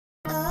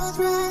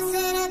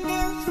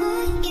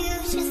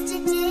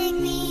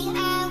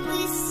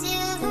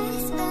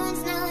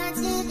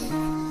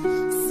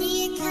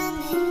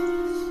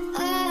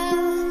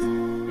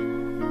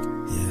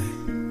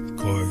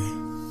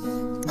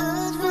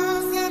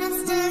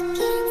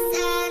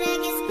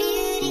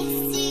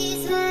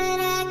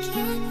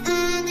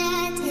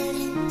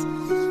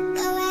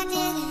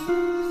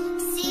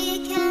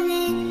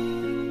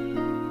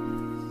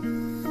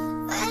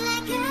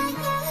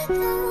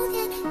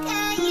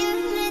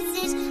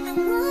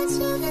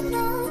I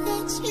know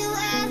that you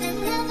are the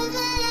love of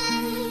my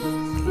life.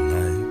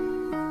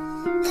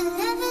 The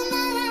love of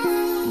my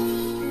life.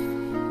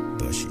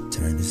 But she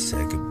turned to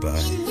say goodbye.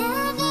 You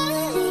never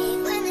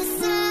leave when the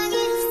song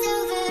is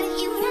over.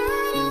 You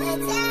ride on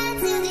time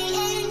till the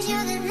end.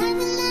 You're the love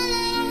of my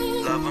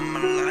life. Love of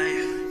my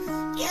life.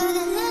 You're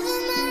the love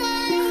of my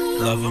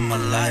life. Love of my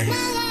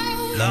life.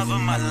 Love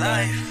of my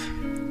life.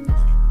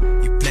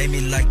 You played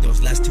me like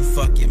those last 2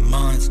 fucking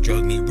months.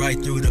 Drug me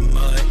right through the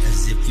mud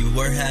as if you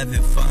were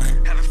having fun.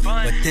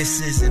 But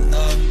this isn't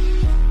love.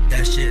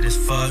 That shit is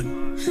fucked.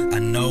 I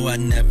know I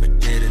never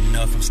did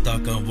enough. I'm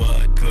stuck on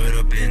what could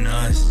have been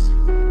us.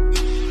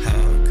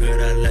 How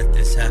could I let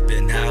this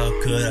happen? How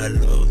could I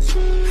lose?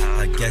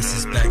 I guess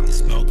it's back to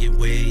smoking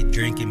weed,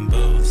 drinking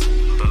booze.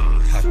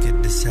 How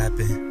could this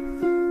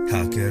happen?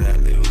 How could I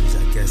lose?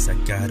 I guess I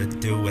gotta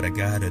do what I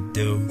gotta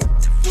do.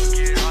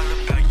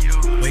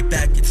 Way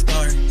back at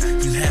start,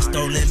 you had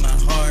stolen my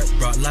heart,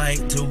 brought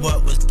light to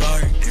what was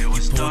dark. You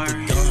pulled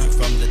the gun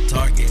from the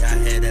target I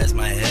had as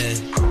my head.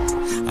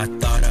 I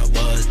thought I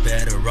was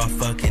better off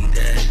fucking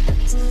dead.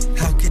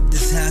 How could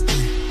this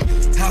happen?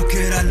 How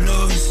could I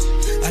lose?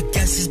 I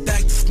guess it's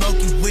back to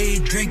smoking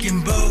weed,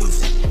 drinking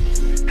booze.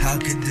 How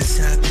could this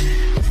happen?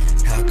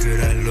 How could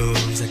I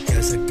lose? I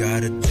guess I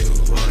gotta do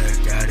what I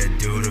gotta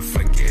do to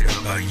forget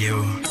about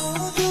you.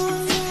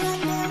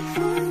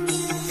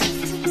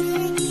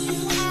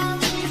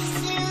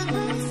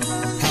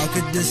 How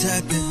could this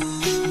happen?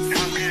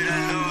 How could I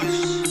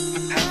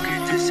lose? How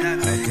could this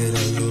happen? How could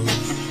I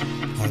lose?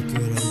 How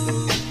could I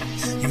lose?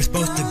 You were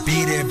supposed to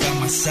be there by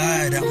my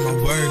side at my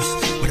worst.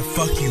 Where the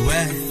fuck you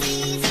at?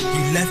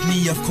 You left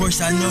me, of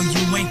course I know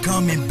you ain't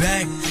coming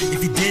back.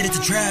 If you did, it's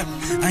a trap.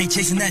 I ain't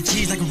chasing that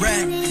cheese like a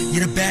rat.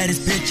 You're the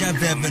baddest bitch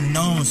I've ever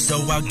known, so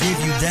I'll give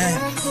you that.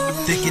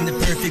 Thinking the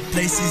perfect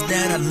places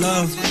that I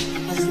love,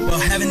 while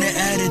having the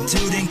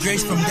attitude and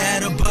grace from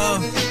that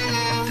above.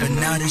 But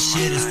now this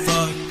shit is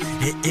fucked.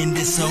 It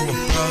ended so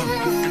abrupt.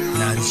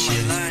 Now this shit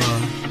is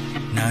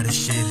fucked. Now this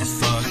shit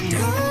is fucked, dude.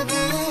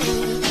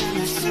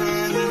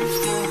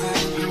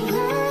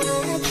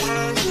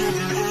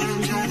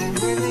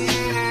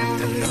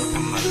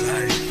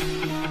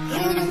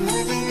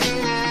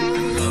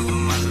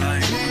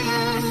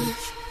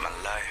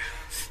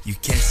 You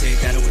can't say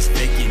that I was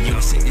faking. You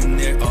were sitting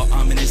there all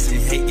ominous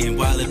and hating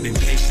while I've been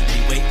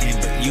patiently waiting.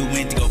 But you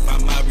went to go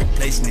find my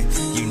replacement.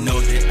 You know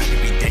that I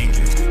could be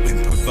dangerous.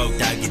 When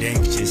provoked, I get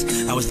anxious.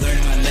 I was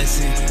learning my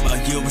lesson while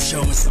you were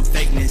showing some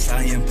fakeness.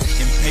 I am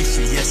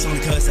impatient, yes,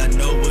 only cause I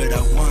know what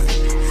I want.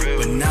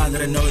 But now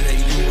that I know that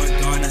you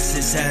are gone, I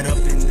sit sad up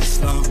in the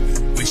slum,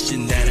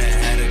 wishing that I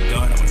had a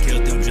gun. I would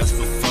kill them just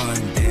for fun.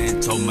 Then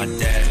told my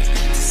dad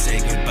to say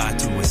goodbye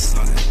to his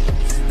son.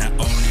 Not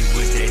only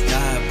would they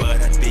die,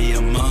 but I'd be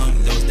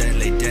among those that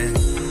lay dead. I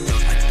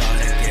thought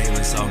I gave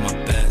us all my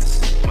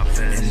best,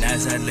 and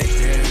as I lay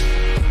there,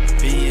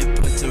 being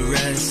put to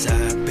rest,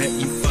 I bet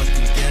you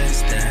fucking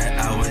guessed that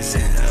I was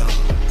in hell.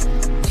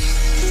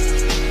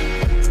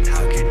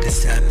 How could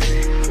this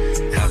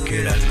happen? How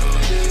could I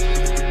lose?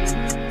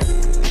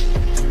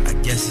 I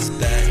guess it's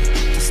back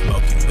to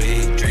smoking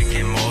weed,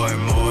 drinking more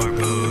and more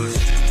booze.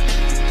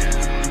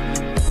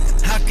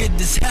 How could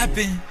this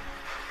happen?